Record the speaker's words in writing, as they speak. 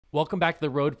Welcome back to The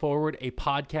Road Forward, a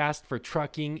podcast for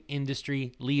trucking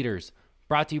industry leaders.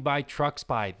 Brought to you by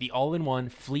TruckSpy, the all-in-one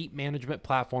fleet management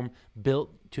platform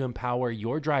built to empower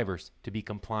your drivers to be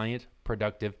compliant,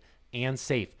 productive, and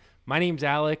safe. My name's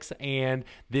Alex, and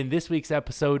then this week's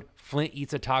episode, Flint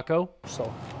eats a taco.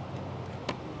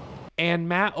 And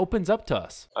Matt opens up to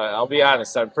us. I'll be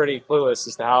honest, I'm pretty clueless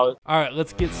as to how. All right,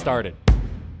 let's get started.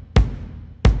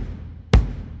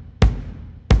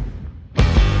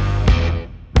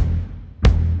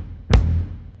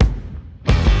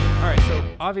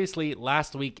 Obviously,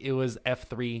 last week it was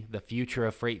F3, the Future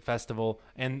of Freight Festival.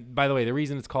 And by the way, the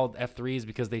reason it's called F3 is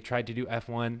because they tried to do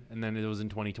F1, and then it was in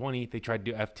 2020. They tried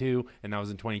to do F2, and that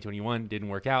was in 2021. Didn't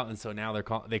work out, and so now they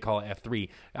call it F3.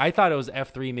 I thought it was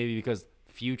F3 maybe because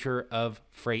Future of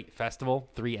Freight Festival,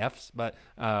 3 Fs, but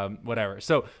whatever.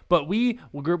 So, but we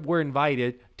were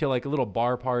invited to like a little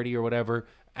bar party or whatever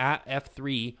at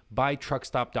F3 by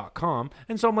truckstop.com.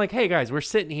 And so I'm like, hey guys, we're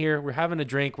sitting here, we're having a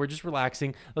drink, we're just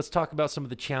relaxing. Let's talk about some of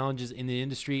the challenges in the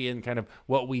industry and kind of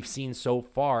what we've seen so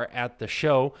far at the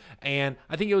show. And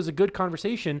I think it was a good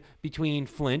conversation between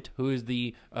Flint, who is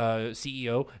the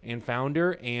CEO and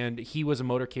founder, and he was a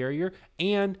motor carrier,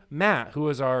 and Matt, who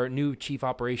is our new chief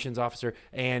operations officer.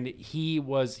 And he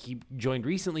joined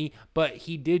recently, but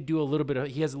he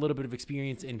has a little bit of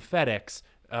experience in FedEx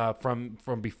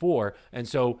from before, and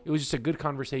so it was just a good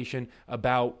conversation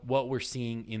about what we're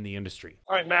seeing in the industry.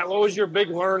 All right, Matt, what was your big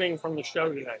learning from the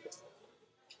show today?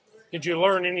 Did you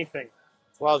learn anything?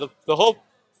 Well, the whole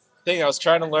thing I was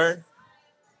trying to learn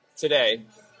today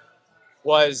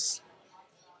was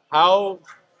how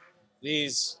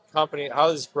this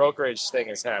brokerage thing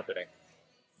is happening.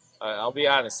 I'll be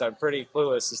honest, I'm pretty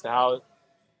clueless as to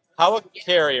how a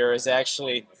carrier is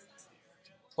actually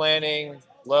planning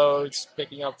loads,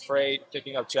 picking up freight,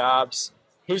 picking up jobs,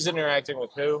 who's interacting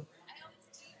with who,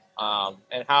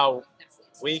 and how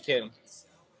we can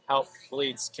help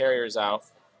fleets, carriers out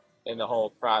in the whole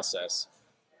process.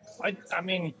 I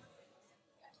mean,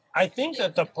 I think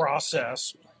that the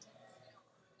process,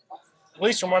 at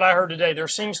least from what I heard today, there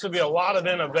seems to be a lot of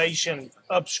innovation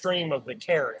upstream of the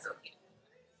carrier,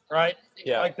 right?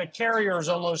 Yeah. Like the carrier is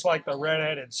almost like the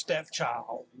redheaded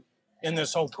stepchild in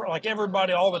this whole, like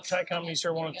everybody, all the tech companies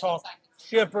here want to talk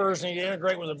shippers and you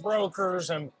integrate with the brokers,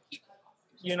 and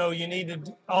you need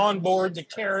to onboard the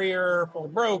carrier for the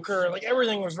broker. Like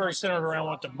everything was very centered around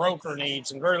what the broker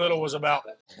needs, and very little was about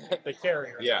the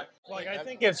carrier. Yeah. Like I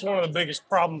think it's one of the biggest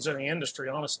problems in the industry,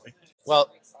 honestly.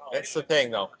 Well, that's the thing,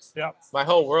 though. Yeah. My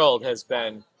whole world has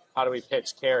been how do we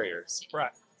pitch carriers? Right.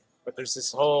 But there's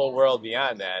this whole world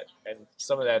beyond that, and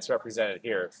some of that's represented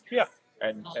here. Yeah.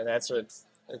 And that's what.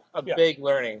 A big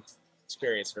learning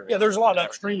experience for me. Yeah, there's a lot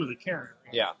upstream of the carrier.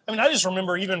 Yeah. I mean, I just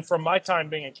remember even from my time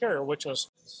being a carrier, which was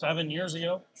 6 years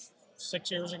ago.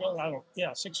 6 years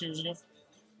ago.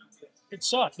 It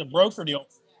sucked. The broker deal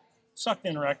sucked to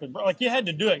interact with. Like you had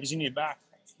to do it because you needed back.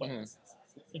 But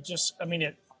it just,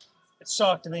 it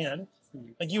sucked then.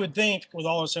 Like you would think with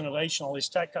all this innovation, all these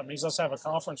tech companies, let's have a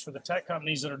conference for the tech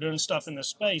companies that are doing stuff in this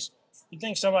space. You'd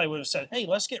think somebody would have said, hey,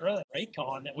 let's get rid of that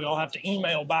Raycon that we all have to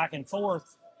email back and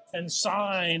forth and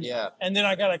sign. Yeah. And then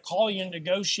I got to call you and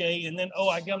negotiate. And then,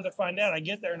 I come to find out I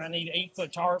get there and I need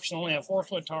 8-foot tarps and only have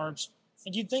 4-foot tarps.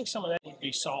 And you'd think some of that would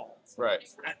be solved. Right.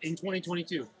 In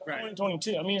 2022. Right.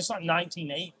 2022. I mean, it's not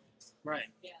 1980. Right.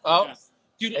 Oh, Yeah.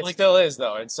 Dude, it like, still is,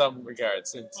 though, in some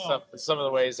regards. In some of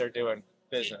the ways they're doing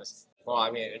business. Well,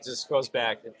 I mean, it just goes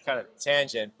back, it's kind of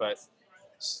tangent, but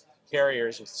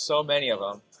carriers, there's so many of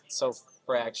them, it's so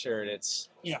fractured. It's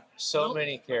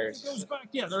many carriers. It goes back,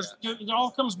 it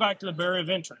all comes back to the barrier of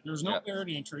entry. There's no barrier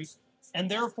to entry, and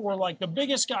therefore, like the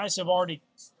biggest guys have already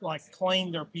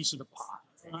claimed their piece of the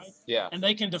pie, right? Yeah. And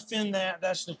they can defend that.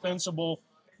 That's defensible.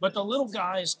 But the little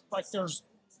guys, there's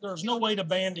no way to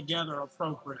band together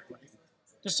appropriately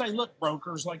to say, look,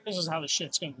 brokers, this is how the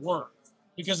shit's going to work.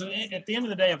 Because at the end of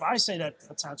the day, if I say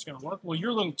that's how it's going to work, well,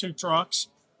 your little 2 trucks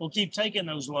will keep taking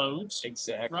those loads.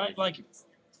 Exactly. Right? Like,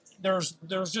 there's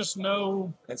just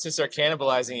no... And since they're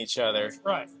cannibalizing each other,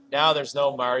 right. Now there's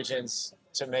no margins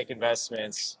to make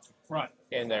investments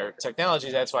in their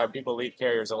technology. That's why people leave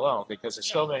carriers alone, because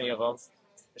there's so many of them.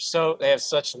 They have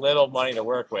such little money to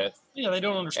work with. Yeah, they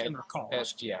don't understand their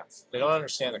cost. They don't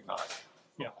understand the cost.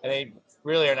 Yeah. And they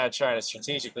really are not trying to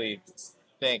strategically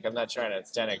think. I'm not trying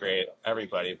to denigrate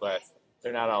everybody, but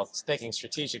they're not all thinking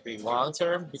strategically long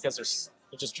term because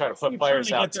they're just trying to put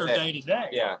fires out today. Day to day.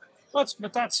 Yeah. But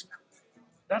that's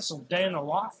a day in the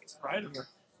life, right? I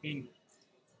mean,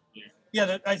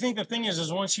 I think the thing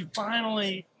is once you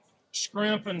finally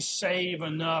scrimp and save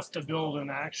enough to build an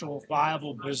actual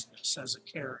viable business as a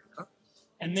carrier,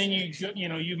 and then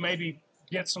you maybe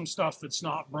get some stuff that's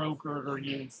not brokered, or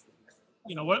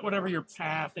whatever your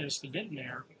path is to getting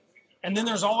there. And then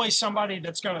there's always somebody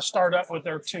that's going to start up with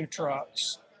their 2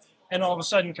 trucks and all of a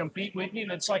sudden compete with you.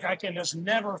 And it's like I can just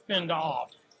never fend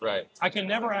off. Right. I can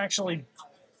never actually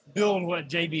build what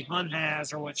JB Hunt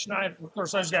has or what Schneider. Of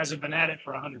course, those guys have been at it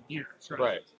for 100 years.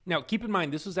 Right. Now, keep in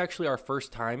mind, this was actually our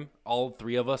first time all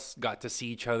 3 of us got to see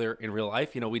each other in real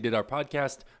life. We did our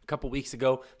podcast a couple weeks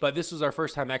ago, but this was our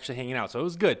first time actually hanging out, so it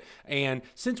was good. And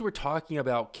since we're talking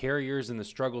about carriers and the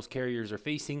struggles carriers are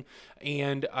facing,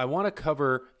 and I want to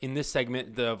cover in this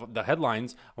segment the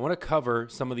headlines, I want to cover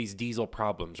some of these diesel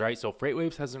problems, right? So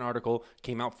FreightWaves has an article,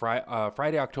 came out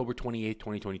Friday, October 28th,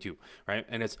 2022, right?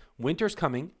 And it's winter's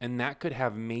coming, and that could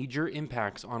have major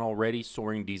impacts on already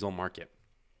soaring diesel market.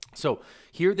 So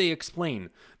here they explain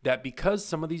that because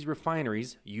some of these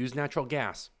refineries use natural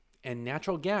gas and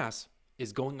natural gas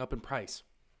is going up in price,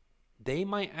 they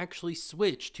might actually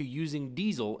switch to using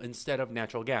diesel instead of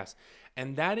natural gas.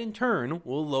 And that in turn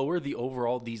will lower the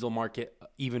overall diesel market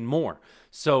even more.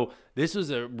 So this is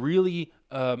it's going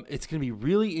to be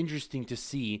really interesting to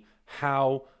see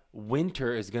how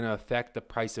winter is going to affect the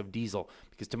price of diesel,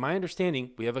 because to my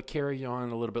understanding, we have a carry on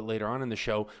a little bit later on in the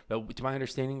show, but to my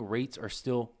understanding, rates are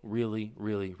still really,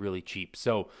 really, really cheap.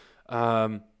 So,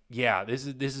 this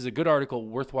is a good article,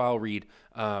 worthwhile read.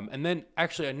 And then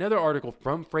actually another article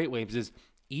from FreightWaves is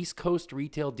East Coast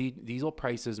retail diesel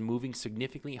prices moving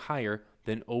significantly higher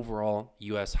than overall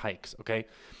U.S. hikes. Okay.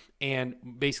 And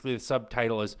basically the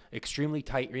subtitle is extremely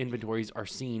tight inventories are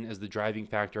seen as the driving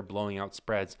factor blowing out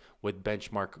spreads with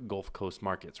benchmark Gulf Coast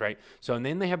markets, right? So, and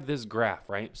then they have this graph,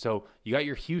 right? So you got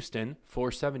your Houston,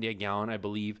 $4.70 a gallon, I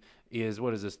believe is,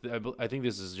 what is this? I think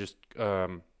this is just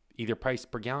either price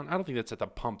per gallon. I don't think that's at the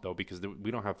pump though, because we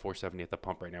don't have $4.70 at the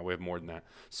pump right now. We have more than that.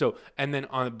 So, and then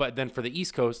but then for the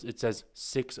East Coast, it says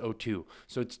 $6.02.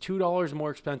 So it's $2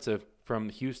 more expensive from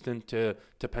Houston to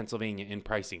Pennsylvania in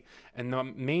pricing. And the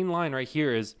main line right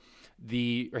here is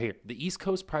the East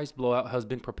Coast price blowout has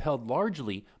been propelled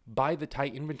largely by the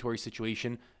tight inventory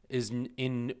situation is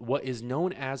in what is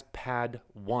known as PAD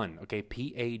 1, okay,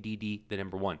 PADD, the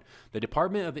number 1. The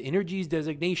Department of Energy's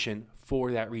designation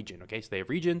for that region, okay? So they have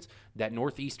regions. That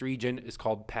Northeast region is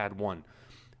called PAD 1.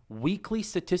 Weekly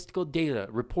statistical data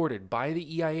reported by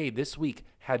the EIA this week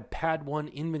had PAD 1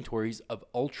 inventories of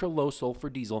ultra-low sulfur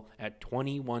diesel at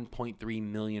 21.3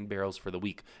 million barrels for the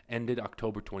week, ended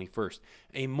October 21st,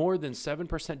 a more than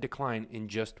 7% decline in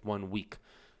just 1 week.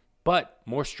 But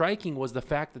more striking was the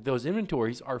fact that those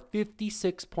inventories are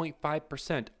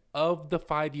 56.5% of the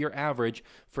 5-year average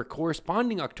for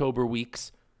corresponding October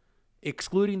weeks,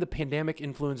 excluding the pandemic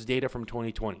influence data from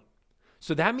 2020.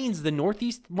 So that means the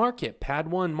Northeast market, PAD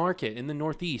 1 market in the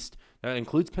Northeast, that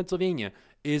includes Pennsylvania,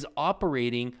 is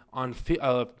operating on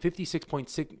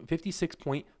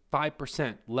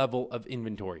 56.5% level of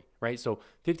inventory, right? So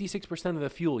 56% of the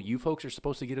fuel you folks are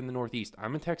supposed to get in the Northeast.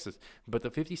 I'm in Texas, but the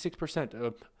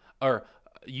 56%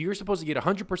 you're supposed to get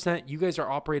 100%. You guys are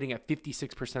operating at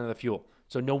 56% of the fuel.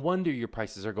 So no wonder your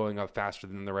prices are going up faster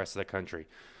than the rest of the country.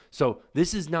 So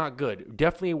this is not good.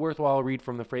 Definitely a worthwhile read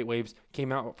from the FreightWaves.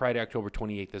 Came out Friday, October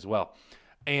 28th as well.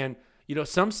 And,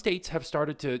 some states have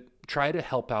started to try to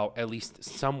help out at least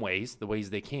some ways, the ways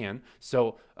they can.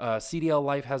 So CDL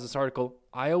Life has this article,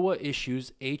 Iowa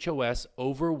issues HOS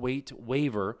overweight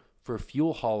waiver for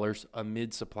fuel haulers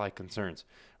amid supply concerns,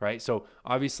 right? So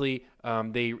obviously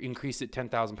they increased it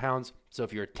 10,000 pounds. So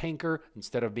if you're a tanker,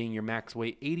 instead of being your max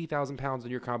weight 80,000 pounds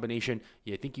in your combination,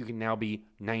 I think you can now be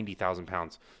 90,000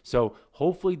 pounds. So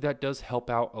hopefully that does help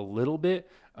out a little bit.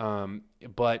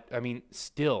 But I mean,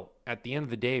 still at the end of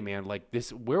the day, man, like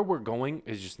this, where we're going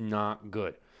is just not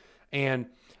good. And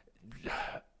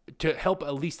to help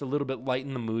at least a little bit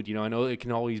lighten the mood, I know it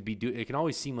can always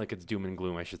seem like it's doom and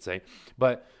gloom, I should say.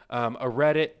 But on the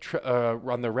Reddit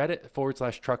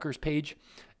 /truckers page,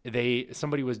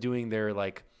 somebody was doing their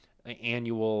like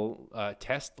annual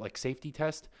test, like safety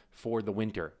test for the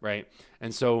winter, right?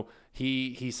 And so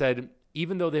he said,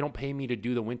 even though they don't pay me to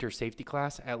do the winter safety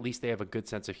class, at least they have a good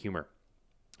sense of humor.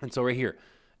 And so right here,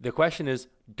 the question is,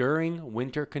 during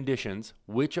winter conditions,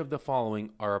 which of the following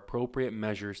are appropriate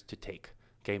measures to take?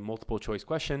 Okay, multiple choice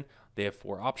question. They have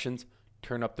 4 options.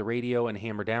 Turn up the radio and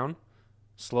hammer down.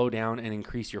 Slow down and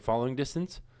increase your following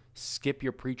distance. Skip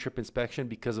your pre-trip inspection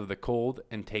because of the cold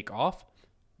and take off.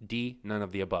 D, none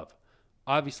of the above.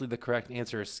 Obviously, the correct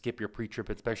answer is skip your pre-trip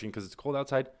inspection because it's cold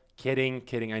outside.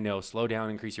 Kidding, I know. Slow down,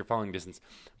 increase your following distance.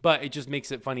 But it just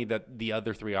makes it funny that the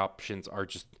other 3 options are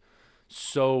just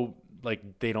so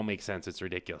like they don't make sense. It's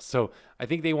ridiculous. So I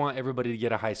think they want everybody to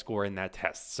get a high score in that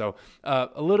test. So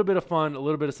a little bit of fun, a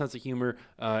little bit of sense of humor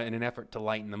in an effort to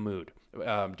lighten the mood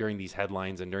during these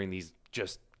headlines and during these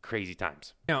just crazy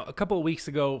times. Now, a couple of weeks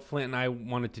ago, Flint and I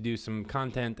wanted to do some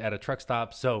content at a truck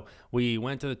stop. So we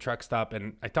went to the truck stop,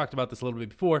 and I talked about this a little bit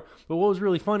before, but what was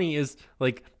really funny is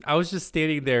like, I was just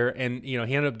standing there and, he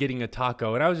ended up getting a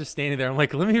taco, and I was just standing there. I'm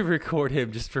like, let me record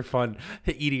him just for fun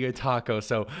eating a taco.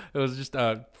 So it was just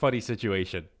a funny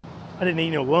situation. I didn't eat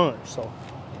no lunch, so.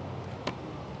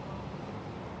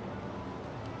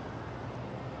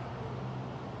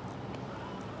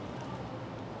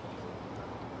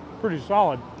 Pretty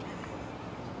solid.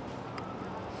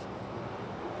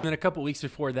 And then a couple weeks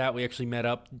before that, we actually met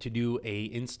up to do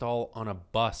a install on a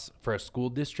bus for a school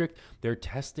district. They're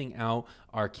testing out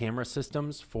our camera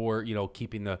systems for,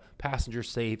 keeping the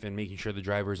passengers safe and making sure the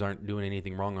drivers aren't doing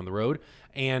anything wrong on the road.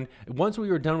 And once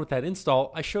we were done with that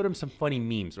install, I showed him some funny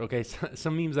memes, okay?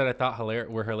 Some memes that I thought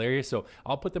were hilarious. So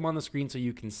I'll put them on the screen so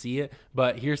you can see it.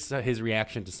 But here's his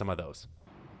reaction to some of those.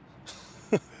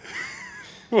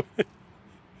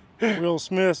 Will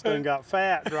Smith done got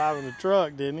fat driving the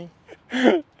truck, didn't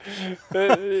he?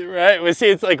 Right. Well, see,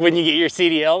 it's like when you get your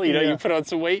CDL, you put on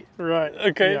some weight. Right.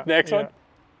 Okay, yeah, next one.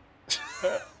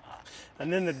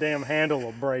 And then the damn handle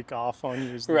will break off on you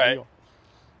is the right. deal.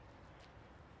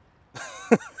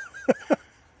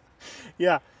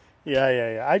 Yeah.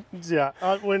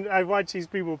 When I watch these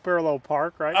people parallel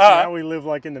park, right? So now we live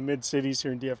like in the mid cities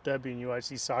here in DFW, and you watch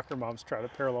these soccer moms try to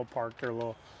parallel park their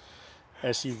little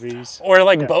SUVs. Or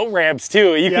like boat ramps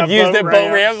too. You could use that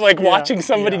boat ramp, like watching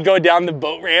somebody go down the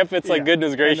boat ramp. It's like,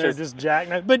 goodness gracious. And they're just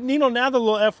jacking. But now the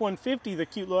little F-150, the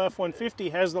cute little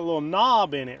F-150 has the little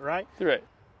knob in it, right? Right.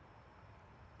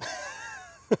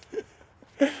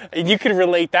 And you could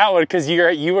relate that one because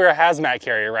you were a hazmat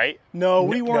carrier, right? No,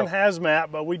 we weren't hazmat,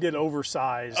 but we did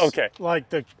oversized. Okay. Like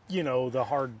the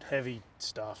hard, heavy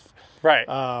stuff. Right.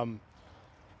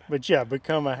 But yeah,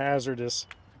 become a hazardous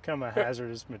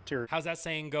material. How's that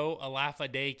saying go? A laugh a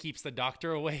day keeps the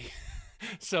doctor away.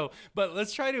 But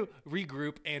let's try to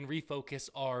regroup and refocus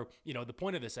our, the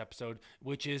point of this episode,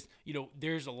 which is,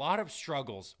 there's a lot of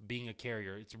struggles being a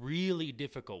carrier. It's really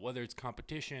difficult, whether it's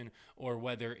competition or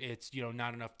whether it's,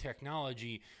 not enough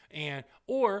technology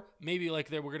or maybe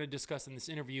like we're going to discuss in this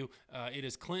interview. It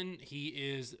is Clint. He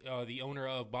is the owner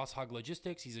of Boss Hogg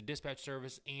Logistics. He's a dispatch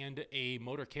service and a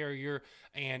motor carrier,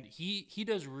 and he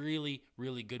does really,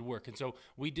 really good work. And so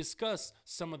we discuss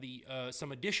some of the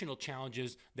some additional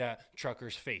challenges that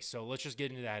truckers face. So let's just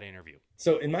get into that interview.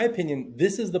 So in my opinion,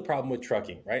 this is the problem with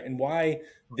trucking, right? And why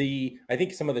I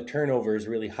think some of the turnover is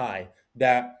really high.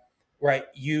 That, right,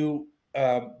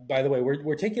 by the way,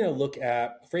 we're taking a look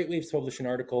at FreightWaves published an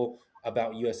article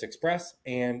about US Express,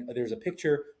 and there's a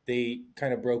picture. They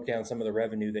kind of broke down some of the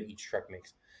revenue that each truck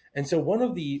makes. And so one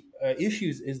of the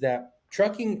issues is that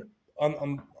trucking,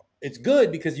 it's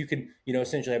good because you can,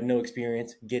 essentially have no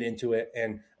experience, get into it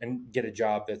and get a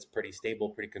job that's pretty stable,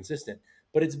 pretty consistent.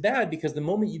 But it's bad because the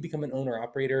moment you become an owner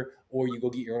operator or you go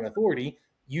get your own authority,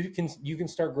 you can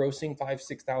start grossing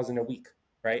 $5,000-6,000 a week,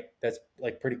 right? That's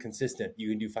like pretty consistent. You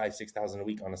can do $5,000-6,000 a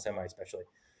week on a semi, especially.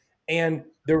 And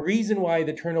the reason why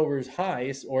the turnover is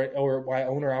high, or why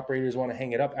owner operators want to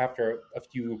hang it up after a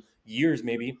few years,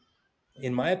 maybe,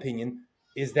 in my opinion,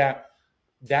 is that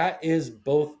is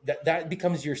both that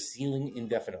becomes your ceiling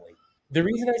indefinitely. The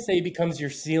reason I say becomes your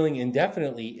ceiling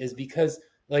indefinitely is because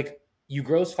like you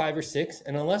gross 5 or 6,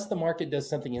 and unless the market does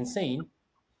something insane,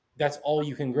 that's all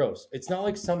you can gross. It's not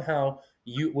like somehow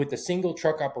you with a single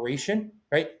truck operation,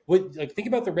 right? Think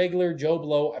about the regular Joe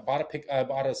Blow. I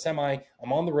bought a semi.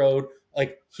 I'm on the road.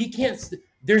 Like he can't.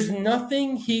 There's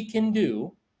nothing he can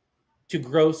do to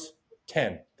gross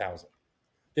 10,000.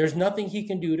 There's nothing he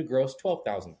can do to gross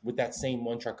 12,000 with that same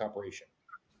one truck operation.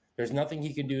 There's nothing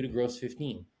he can do to gross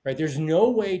 15, right? There's no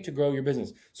way to grow your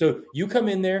business. So you come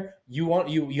in there, you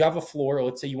have a floor.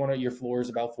 Let's say your floor is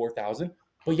about 4,000,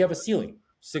 but you have a ceiling,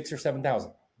 6,000 or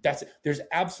 7,000. That's it. There's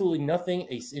absolutely nothing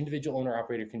an individual owner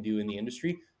operator can do in the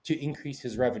industry to increase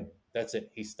his revenue. That's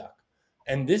it. He's stuck.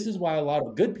 And this is why a lot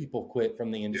of good people quit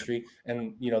from the industry.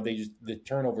 And the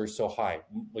turnover is so high.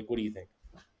 Like, what do you think?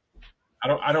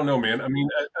 I don't know, man. I mean,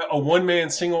 a one-man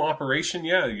single operation,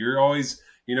 yeah, you're always,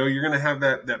 you're going to have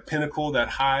that pinnacle, that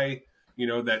high,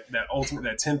 that ultimate,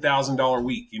 that $10,000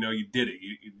 week, you did it.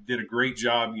 You did a great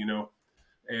job,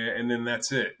 and then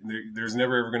that's it. There's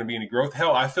never ever going to be any growth.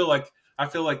 Hell, I feel like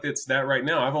it's that right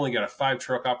now. I've only got a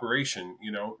 5-truck operation,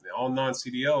 all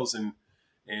non-CDLs,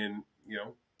 and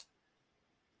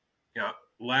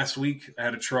last week I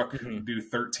had a truck do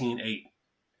 13.8.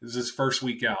 This is his first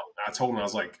week out. I told him, I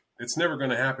was like, It's never going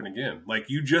to happen again. Like,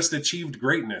 you just achieved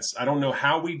greatness. I don't know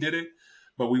how we did it,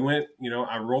 but we went,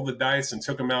 I rolled the dice and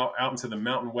took him out into the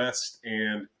Mountain West,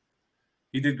 and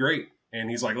he did great. And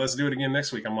he's like, let's do it again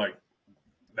next week. I'm like,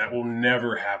 that will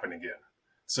never happen again.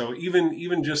 So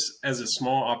even just as a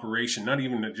small operation, not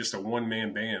even just a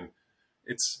one-man band,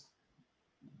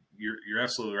 you're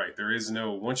absolutely right. There is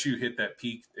no, once you hit that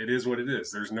peak, it is what it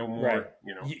is. There's no more, Right.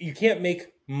 You can't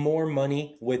make more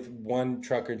money with one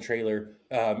truck and trailer.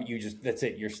 That's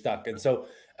it. You're stuck. And so,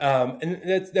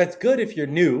 and that's good if you're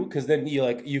new, because then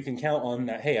you can count on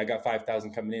that. Hey, I got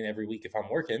 5,000 coming in every week if I'm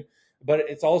working. But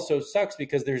it's also sucks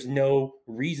because there's no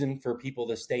reason for people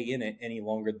to stay in it any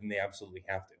longer than they absolutely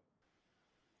have to.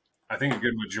 I think a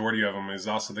good majority of them is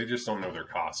also they just don't know their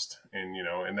cost. And,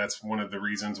 and that's one of the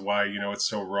reasons why, it's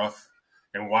so rough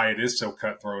and why it is so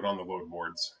cutthroat on the load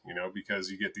boards, because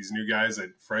you get these new guys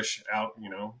that fresh out,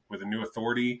 with a new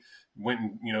authority, went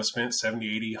and, spent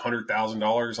 $70,000, $80,000,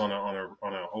 $100,000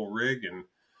 on a whole rig,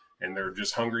 and they're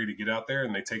just hungry to get out there,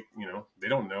 and they take, they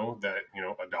don't know that,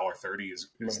 $1.30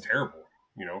 is terrible,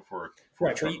 for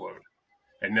a truckload.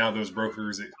 And now those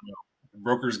brokers,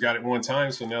 brokers got it one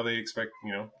time, so now they expect,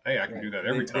 hey, I can do that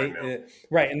every time now.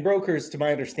 Right. And brokers, to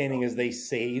my understanding, is they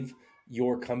save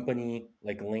your company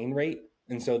like lane rate.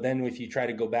 And so then if you try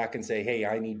to go back and say, hey,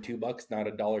 I need $2, not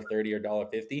 $1.30 or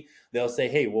 $1.50, they'll say,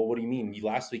 hey, well, what do you mean?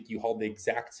 Last week you hauled the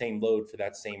exact same load for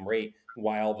that same rate.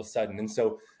 Why all of a sudden? And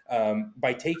so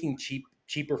by taking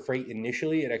cheaper freight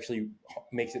initially, it actually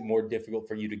makes it more difficult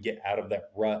for you to get out of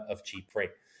that rut of cheap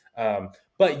freight.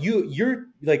 But you're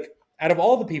like, out of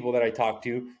all the people that I talk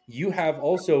to, you have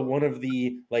also one of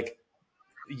the,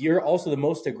 you're also the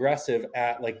most aggressive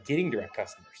at getting direct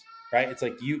customers, right? It's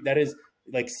that is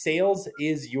sales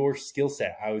is your skill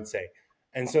set, I would say.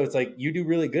 And so it's you do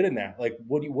really good in that.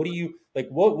 What do you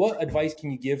what advice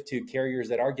can you give to carriers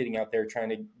that are getting out there trying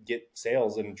to get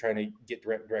sales and trying to get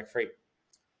direct freight?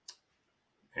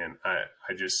 And I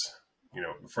just,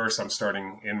 first I'm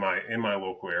starting in my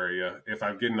local area. If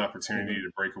I get an opportunity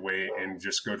to break away and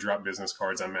just go drop business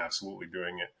cards, I'm absolutely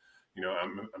doing it.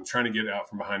 I'm trying to get out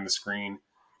from behind the screen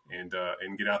and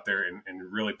get out there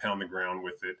and really pound the ground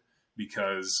with it,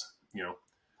 because,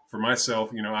 for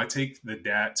myself, I take the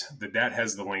DAT. The DAT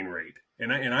has the lane rate,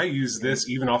 and I use this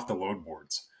even off the load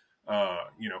boards.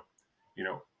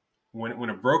 When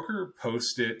a broker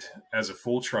posts it as a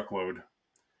full truckload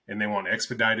and they want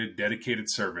expedited, dedicated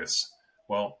service,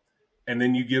 well, and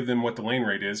then you give them what the lane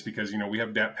rate is, because, we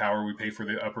have DAT Power. We pay for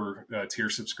the upper tier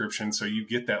subscription. So you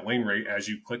get that lane rate as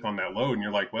you click on that load, and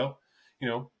you're like, well,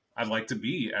 I'd like to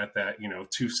be at that,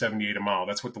 $2.78 a mile.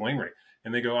 That's what the lane rate.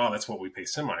 And they go, oh, that's what we pay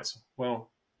semis. Well,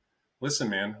 listen,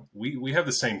 man, we have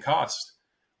the same cost.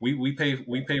 We pay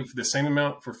the same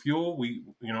amount for fuel.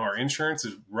 Our insurance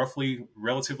is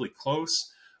relatively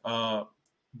close.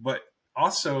 But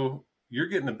also you're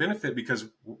getting the benefit because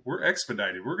we're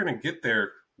expedited. We're going to get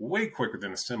there way quicker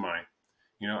than a semi.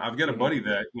 I've got a buddy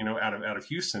that, out of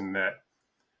Houston that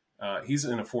he's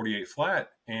in a 48 flat,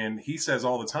 and he says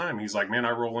all the time, he's like, man,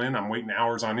 I roll in, I'm waiting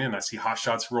hours on end. I see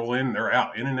Hotshots roll in, they're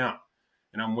out, in and out,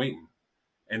 and I'm waiting.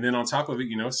 And then on top of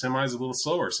it, semi is a little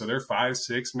slower. So they're 5,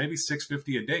 6, maybe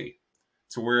 650 a day.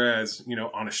 So whereas,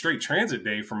 on a straight transit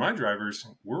day for my drivers,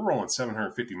 we're rolling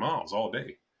 750 miles all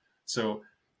day. So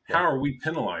how are we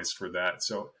penalized for that?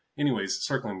 So anyways,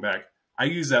 circling back, I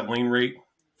use that lane rate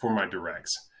for my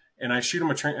directs, and I shoot them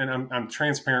and I'm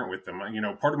transparent with them.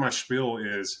 Part of my spiel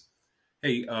is,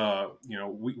 hey,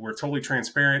 we're totally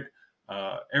transparent.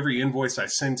 Every invoice I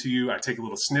send to you, I take a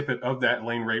little snippet of that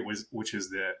lane rate, which is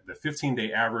the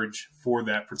 15-day average for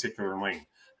that particular lane,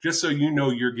 just so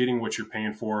you're getting what you're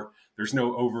paying for. There's no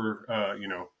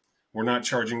we're not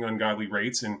charging ungodly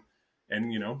rates, and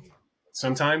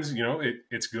sometimes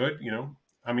it's good.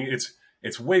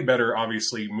 It's way better,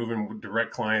 obviously, moving with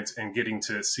direct clients and getting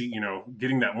to see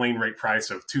getting that lane rate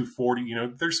price of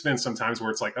 $240. There's been some times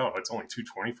where it's like, oh, it's only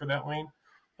 $220 for that lane.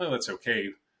 Well, that's okay.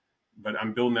 But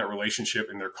I'm building that relationship,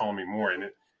 and they're calling me more.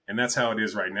 And that's how it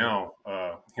is right now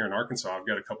here in Arkansas. I've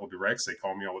got a couple of directs. They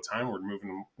call me all the time. We're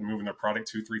moving their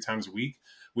product 2-3 times a week.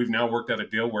 We've now worked out a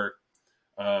deal where,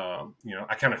 I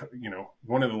kind of,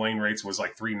 one of the lane rates was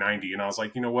like $390. And I was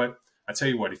like, you know what? I tell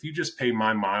you what, if you just pay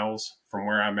my miles from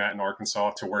where I'm at in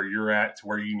Arkansas to where you're at, to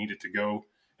where you need it to go,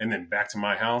 and then back to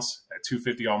my house at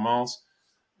 $250 all miles,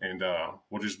 and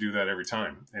we'll just do that every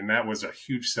time. And that was a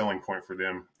huge selling point for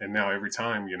them. And now every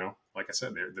time, like I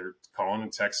said, they're calling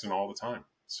and texting all the time.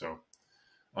 So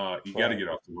you got to get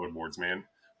off the load boards, man.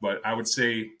 But I would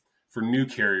say for new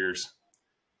carriers,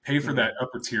 pay for that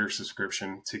upper tier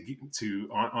subscription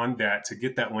on that to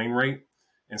get that lane rate,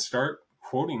 and start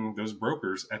quoting those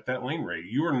brokers at that lane rate.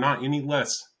 You are not any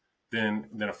less than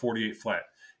a 48 flat.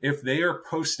 If they are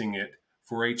posting it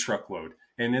for a truckload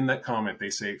and in that comment they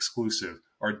say exclusive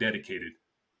or dedicated,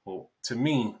 well, to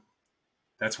me,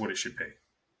 that's what it should pay.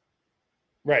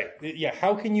 Right. Yeah.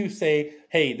 How can you say,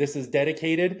 hey, this is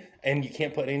dedicated and you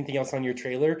can't put anything else on your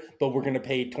trailer, but we're going to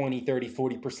pay 20, 30,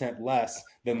 40% less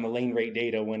than the lane rate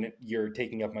data when you're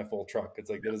taking up my full truck? It's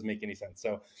like, that doesn't make any sense.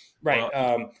 So,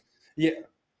 right. Yeah.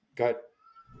 Go ahead.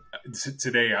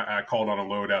 Today, I called on a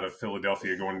load out of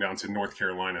Philadelphia going down to North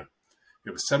Carolina.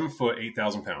 It was 7 foot,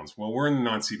 8,000 pounds. Well, we're in the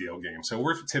non-CDL game, so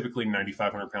we're typically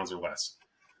 9,500 pounds or less.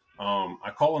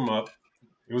 I call him up.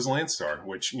 It was Landstar,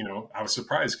 which, you know, I was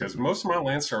surprised because most of my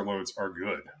Landstar loads are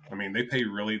good. I mean, they pay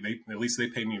at least they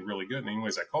pay me really good. And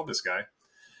anyways, I called this guy. And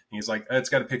he's like, it's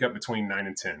got to pick up between 9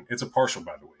 and 10. It's a partial,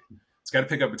 by the way. It's got to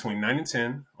pick up between 9 and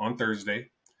 10 on Thursday.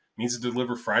 Needs to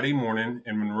deliver Friday morning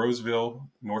in Monroeville,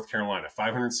 North Carolina,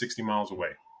 560 miles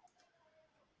away.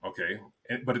 Okay.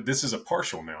 But this is a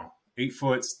partial now. 8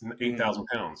 foot, 8,000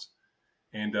 pounds.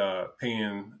 And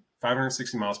paying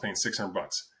 560 miles, paying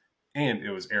 $600. And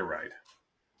it was air ride,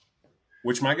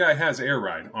 which my guy has air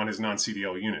ride on his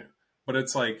non-CDL unit. But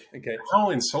it's like, okay, how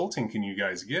insulting can you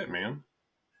guys get, man?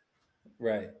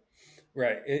 Right.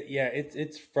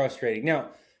 It's frustrating. Now,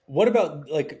 what about,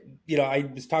 like, you know,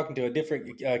 I was talking to a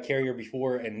different carrier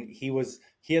before, and he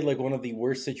had like one of the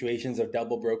worst situations of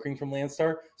double brokering from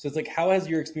Landstar. So it's like, how has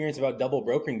your experience about double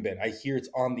brokering been? I hear it's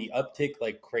on the uptick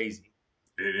like crazy.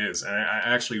 It is. And I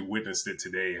actually witnessed it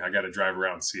today. I got to drive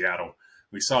around Seattle.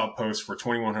 We saw a post for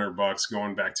 $2,100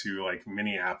 going back to like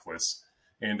Minneapolis.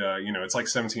 And, you know, it's like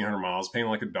 1,700 miles, paying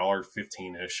like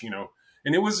 $1.15-ish, you know.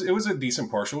 And it was a decent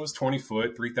partial. It was 20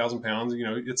 foot, 3,000 pounds. You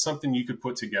know, it's something you could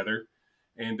put together.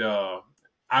 And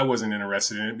I wasn't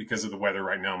interested in it because of the weather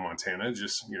right now in Montana.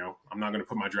 Just, you know, I'm not going to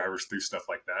put my drivers through stuff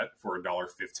like that for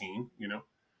 $1.15, you know.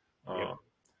 Yeah.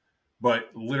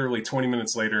 But literally 20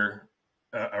 minutes later,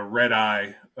 a red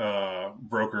eye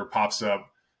broker pops up.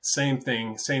 Same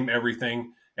thing, same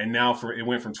everything. And now it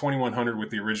went from 2,100 with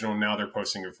the original. Now they're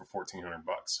posting it for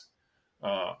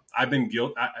 $1,400. I've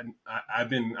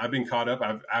been I've been caught up.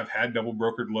 I've had double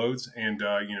brokered loads, and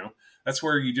you know, that's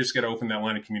where you just got to open that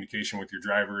line of communication with your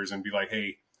drivers and be like,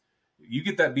 hey, you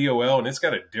get that BOL and it's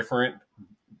got a different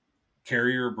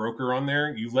carrier broker on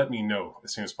there. You let me know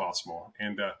as soon as possible.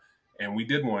 And we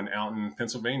did one out in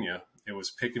Pennsylvania. It was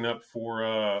picking up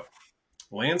for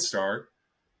Landstar.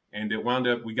 And it wound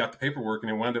up, we got the paperwork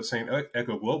and it wound up saying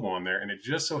Echo Global on there. And it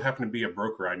just so happened to be a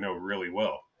broker I know really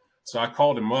well. So I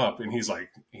called him up and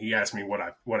he asked me what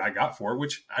I got for it,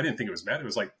 which I didn't think it was bad. It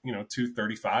was like, you know,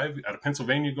 $235 out of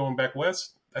Pennsylvania going back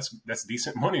west. That's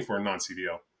decent money for a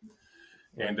non-CDL.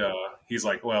 Right. And he's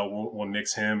like, well, we'll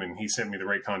nix him. And he sent me the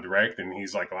Raycon Direct. And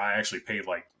he's like, well, I actually paid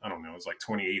like, I don't know, it was like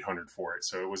 $2,800 for it.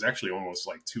 So it was actually almost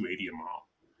like $280 a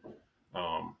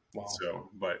mile. Wow. So,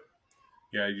 but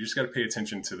yeah, you just got to pay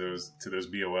attention to those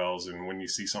BOLs, and when you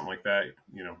see something like that,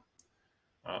 you know,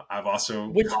 I've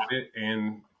also caught it,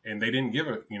 and they didn't give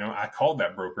it. You know, I called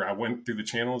that broker. I went through the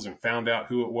channels and found out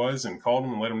who it was, and called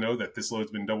them and let them know that this load's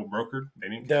been double brokered. They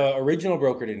didn't. The original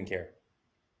broker didn't care.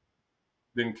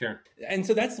 Didn't care. And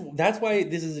so that's why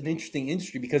this is an interesting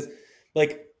industry, because,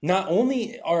 like, not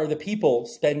only are the people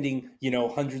spending, you know,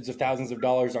 hundreds of thousands of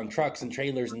dollars on trucks and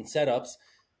trailers and setups,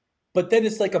 but then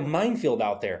it's like a minefield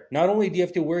out there. Not only do you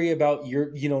have to worry about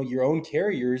your own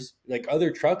carriers, like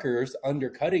other truckers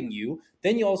undercutting you,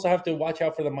 then you also have to watch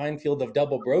out for the minefield of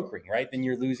double brokering, right? Then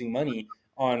you're losing money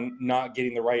on not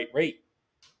getting the right rate.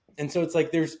 And so it's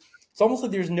like it's almost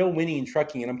like there's no winning in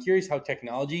trucking. And I'm curious how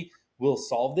technology will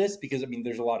solve this, because I mean,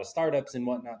 there's a lot of startups and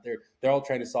whatnot. They're all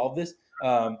trying to solve this.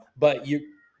 But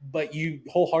you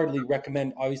wholeheartely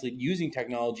recommend obviously using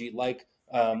technology like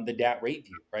the DAT rate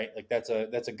view, right? Like that's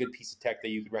a good piece of tech that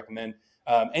you could recommend.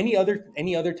 Any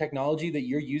other technology that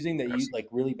you're using that you like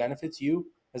really benefits you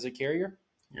as a carrier?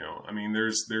 You know, I mean,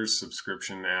 there's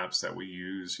subscription apps that we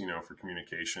use, you know, for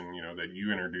communication, you know, that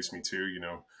you introduced me to, you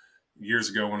know, years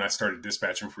ago when I started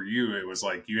dispatching for you, it was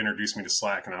like, you introduced me to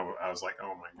Slack and I was like,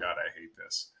 oh my God, I hate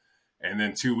this. And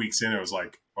then 2 weeks in, it was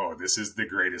like, oh, this is the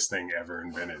greatest thing ever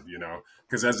invented, you know,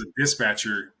 because as a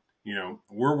dispatcher, you know,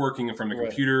 we're working from the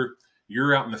computer.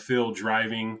 You're out in the field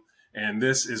driving, and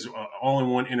this is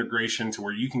all-in-one integration to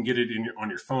where you can get it on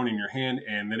your phone in your hand,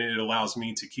 and then it allows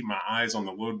me to keep my eyes on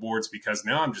the load boards, because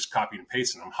now I'm just copying and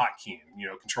pasting. I'm hotkeying, you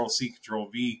know, Control-C,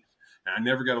 Control-V, and I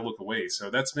never got to look away. So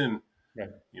that's been,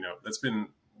 you know, that's been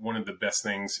one of the best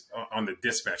things on the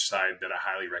dispatch side that I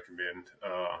highly recommend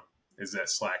is that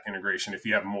Slack integration. If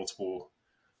you have multiple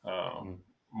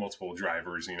multiple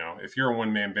drivers. You know, if you're a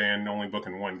one-man band only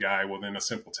booking one guy, well, then a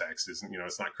simple text isn't, you know,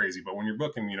 it's not crazy. But when you're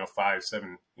booking, you know, 5,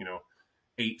 7, you know,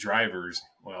 8 drivers,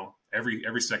 well,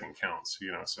 every second counts,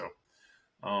 you know. So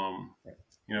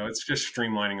you know, it's just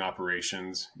streamlining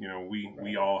operations. You know,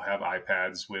 we all have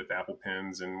iPads with Apple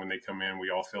Pens, and when they come in, we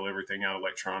all fill everything out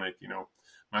electronic. You know,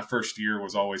 my first year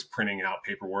was always printing out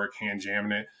paperwork, hand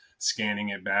jamming it, scanning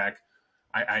it back.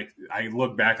 I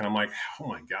look back and I'm like, oh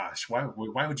my gosh, why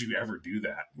would you ever do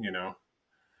that? You know,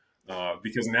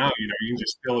 because now, you know, you can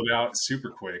just fill it out super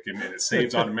quick, and it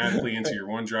saves automatically into your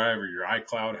OneDrive or your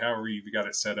iCloud, however you've got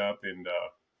it set up. And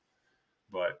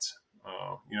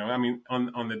you know, I mean,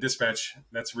 on the dispatch,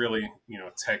 that's really, you know,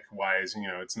 tech wise, you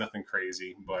know, it's nothing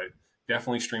crazy, but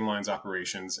definitely streamlines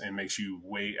operations and makes you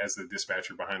as the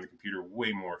dispatcher behind the computer,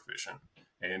 way more efficient.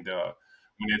 And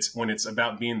when it's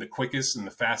about being the quickest and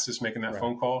the fastest making that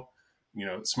phone call, you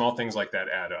know, small things like that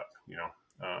add up, you know.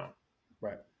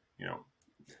 You know,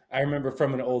 I remember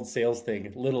from an old sales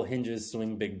thing, little hinges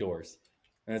swing big doors.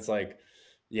 And it's like,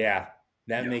 yeah,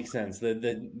 that makes sense.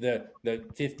 The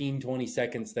 15, 20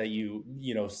 seconds that you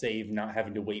know, save not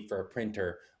having to wait for a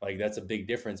printer, like that's a big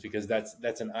difference, because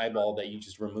that's an eyeball that you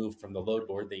just removed from the load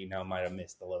board that you now might have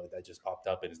missed the load that just popped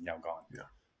up and is now gone. Yeah.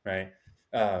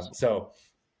 Right. So,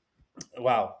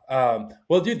 wow.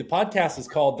 Well, dude, the podcast is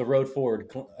called The Road Forward.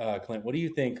 Clint, what do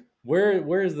you think?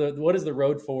 What is the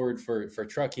road forward for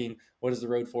trucking? What is the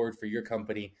road forward for your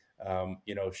company?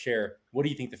 You know, share, what do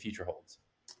you think the future holds?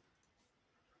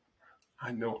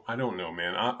 I don't know,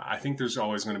 man. I think there's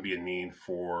always going to be a need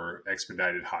for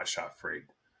expedited hotshot freight.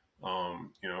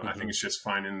 You know, I think it's just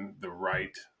finding the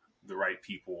right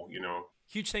people, you know.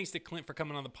 Huge thanks to Clint for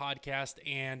coming on the podcast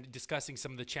and discussing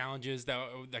some of the challenges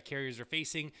that carriers are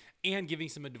facing and giving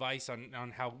some advice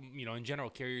on how, you know, in general,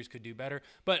 carriers could do better.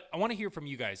 But I want to hear from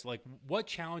you guys. Like, what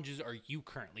challenges are you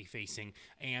currently facing?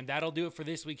 And that'll do it for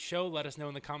this week's show. Let us know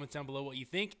in the comments down below what you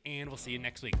think, and we'll see you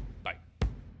next week. Bye.